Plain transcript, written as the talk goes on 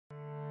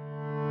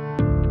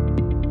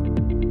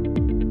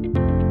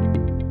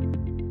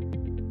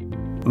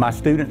My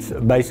students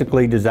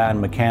basically design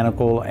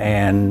mechanical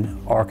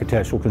and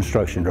architectural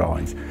construction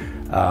drawings.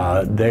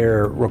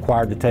 They're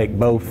required to take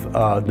both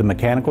the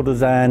mechanical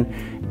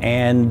design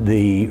and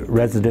the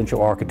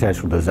residential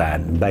architectural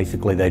design.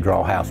 Basically, they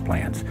draw house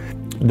plans.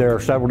 There are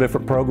several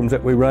different programs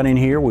that we run in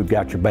here. We've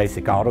got your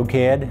basic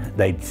AutoCAD.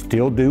 They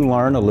still do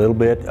learn a little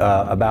bit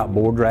about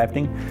board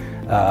drafting.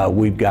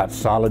 We've got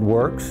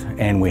SolidWorks,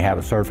 and we have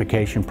a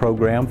certification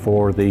program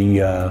for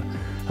the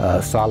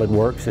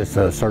SolidWorks. It's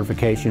a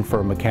certification for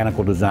a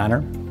mechanical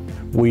designer.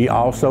 We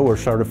also are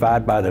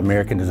certified by the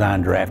American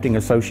Design Drafting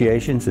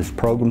Associations. It's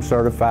program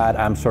certified,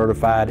 I'm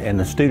certified, and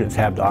the students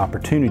have the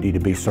opportunity to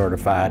be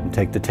certified and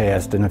take the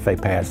test, and if they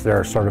pass,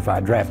 they're a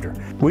certified drafter.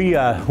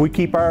 We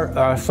keep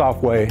our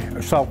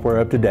software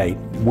up to date.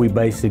 We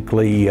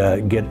basically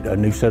get a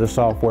new set of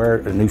software,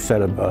 a new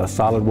set of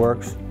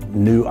SolidWorks,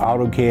 new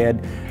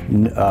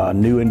AutoCAD,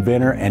 new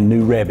Inventor, and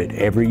new Revit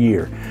every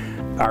year.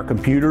 Our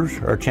computers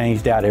are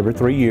changed out every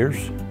 3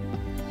 years.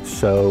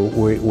 So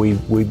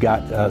we've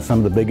got some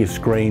of the biggest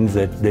screens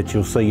that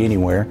you'll see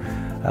anywhere.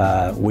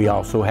 We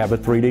also have a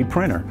 3D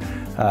printer.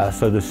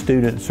 So the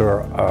students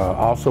are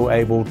also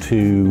able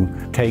to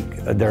take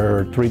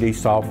their 3D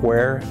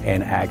software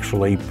and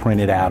actually print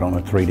it out on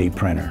a 3D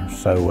printer.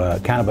 So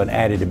kind of an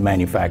additive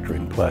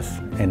manufacturing plus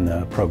in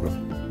the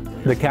program.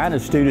 The kind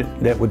of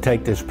student that would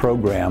take this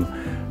program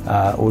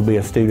would be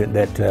a student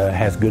that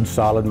has good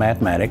solid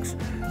mathematics.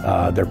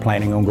 They're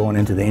planning on going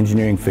into the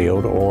engineering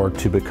field or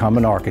to become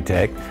an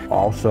architect.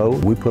 Also,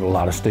 we put a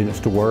lot of students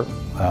to work.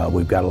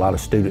 We've got a lot of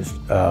students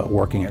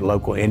working at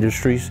local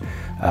industries.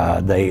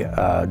 They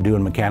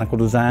doing mechanical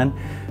design.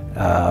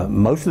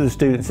 Most of the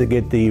students that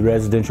get the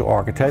residential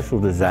architectural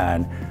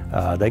design,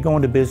 they go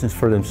into business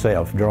for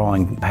themselves,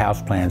 drawing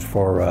house plans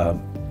for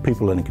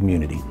people in the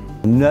community.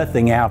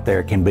 Nothing out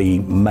there can be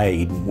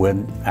made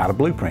without a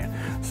blueprint.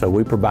 So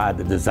we provide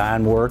the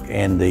design work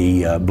and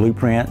the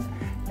blueprint,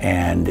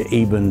 and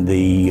even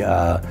the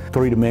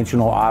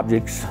three-dimensional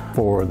objects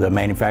for the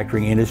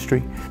manufacturing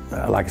industry.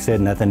 Like I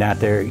said, nothing out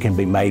there can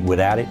be made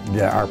without it.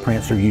 Our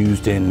prints are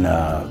used in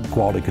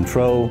quality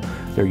control.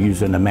 They're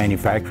used in the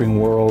manufacturing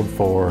world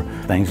for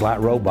things like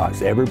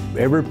robots.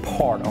 Every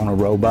part on a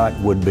robot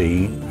would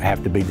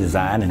have to be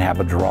designed and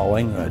have a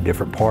drawing,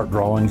 different part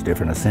drawings,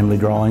 different assembly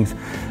drawings.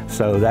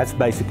 So that's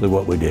basically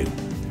what we do.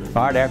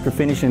 All right, after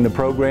finishing the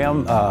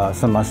program,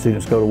 some of my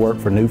students go to work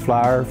for New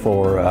Flyer,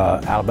 for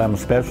Alabama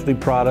Specialty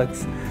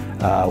Products.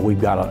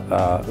 We've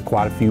got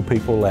quite a few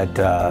people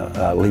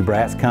at Lee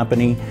Bratt's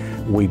company.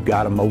 We've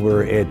got them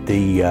over at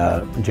the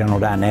General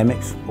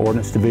Dynamics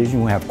Ordnance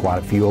Division. We have quite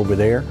a few over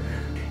there.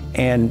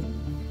 And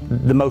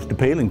the most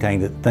appealing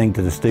thing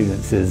to the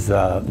students is,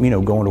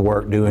 going to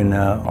work doing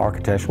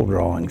architectural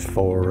drawings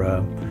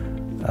for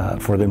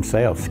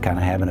themselves, kind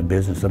of having a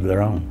business of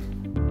their own.